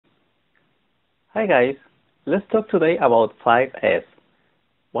Hi guys, let's talk today about 5S.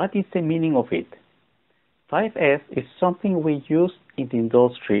 What is the meaning of it? 5S is something we use in the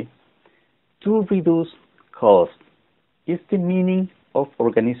industry to reduce cost. It's the meaning of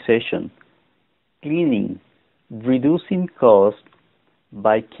organization, cleaning, reducing cost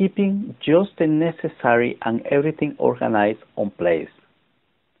by keeping just the necessary and everything organized on place.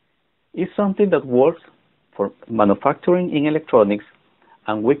 It's something that works for manufacturing in electronics,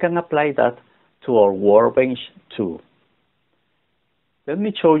 and we can apply that to our workbench too. Let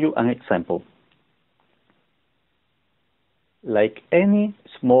me show you an example. Like any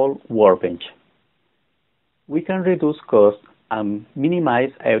small workbench, we can reduce cost and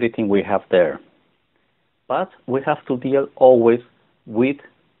minimize everything we have there. But we have to deal always with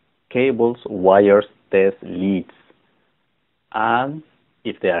cables, wires, test leads. And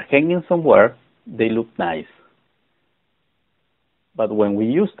if they are hanging somewhere, they look nice. But when we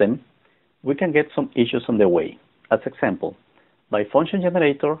use them, we can get some issues on the way. As example, my function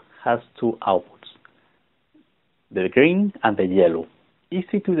generator has two outputs, the green and the yellow,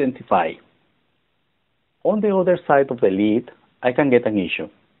 easy to identify. On the other side of the lead, I can get an issue.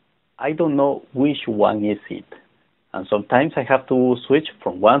 I don't know which one is it, and sometimes I have to switch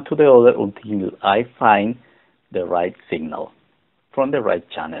from one to the other until I find the right signal from the right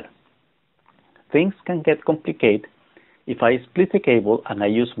channel. Things can get complicated if I split the cable and I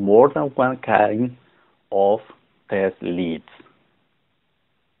use more than one kind of test leads.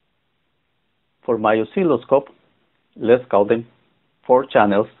 For my oscilloscope, let's count them: 4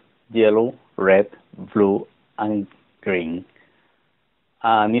 channels, yellow, red, blue, and green.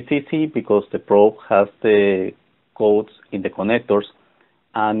 And it's easy because the probe has the codes in the connectors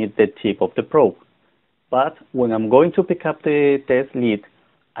and it's the tip of the probe. But when I'm going to pick up the test lead,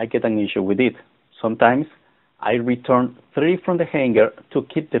 I get an issue with it. Sometimes I return 3 from the hanger to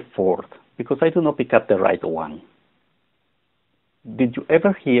keep the 4th because I do not pick up the right one. Did you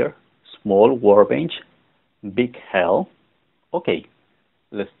ever hear small workbench, big hell? Okay,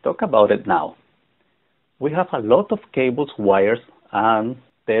 let's talk about it now. We have a lot of cables, wires, and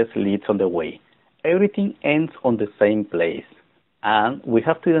test leads on the way. Everything ends on the same place, and we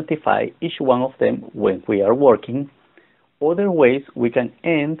have to identify each one of them when we are working. Other ways we can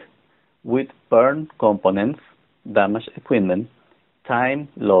end with burned components, damaged equipment, time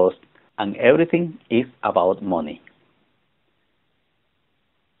lost, and everything is about money.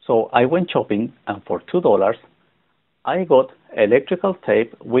 So I went shopping, and for $2, I got electrical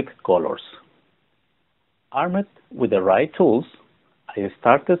tape with colors. Armed with the right tools, I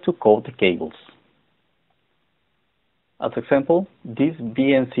started to coat the cables. As example, this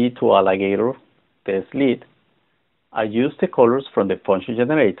BNC to alligator test lead, I used the colors from the function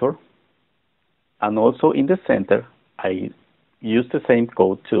generator, and also in the center, I used the same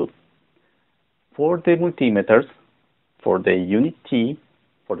code too. For the multimeters, for the uni-t,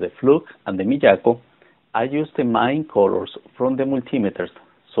 for the Fluke and the MIYAKO, I used the main colors from the multimeters,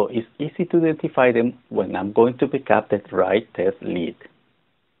 so it's easy to identify them when I'm going to pick up the right test lead.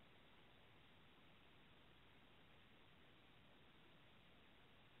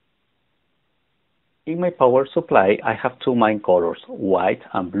 In my power supply, I have 2 main colors, white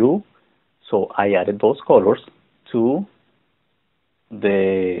and blue, so I added those colors to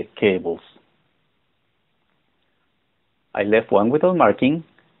the cables. I left one without marking,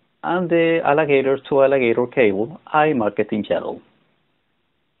 and the alligator to alligator cable, I marked it in yellow.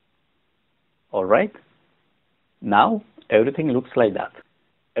 Alright, now everything looks like that.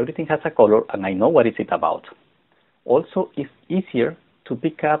 Everything has a color and I know what is it about. Also, it's easier to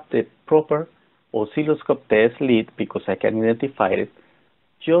pick up the proper oscilloscope test lead because I can identify it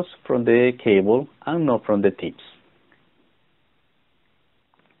just from the cable and not from the tips.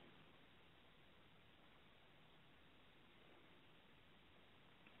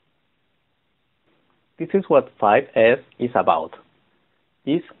 This is what 5S is about.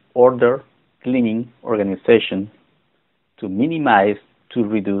 It's order, cleaning, organization, to minimize, to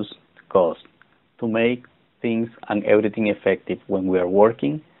reduce cost, to make things and everything effective when we are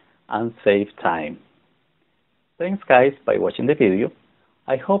working and save time. Thanks guys by watching the video.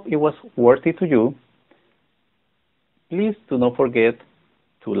 I hope it was worth it to you. Please do not forget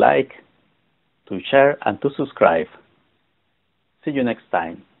to like, to share, and to subscribe. See you next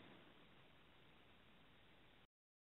time.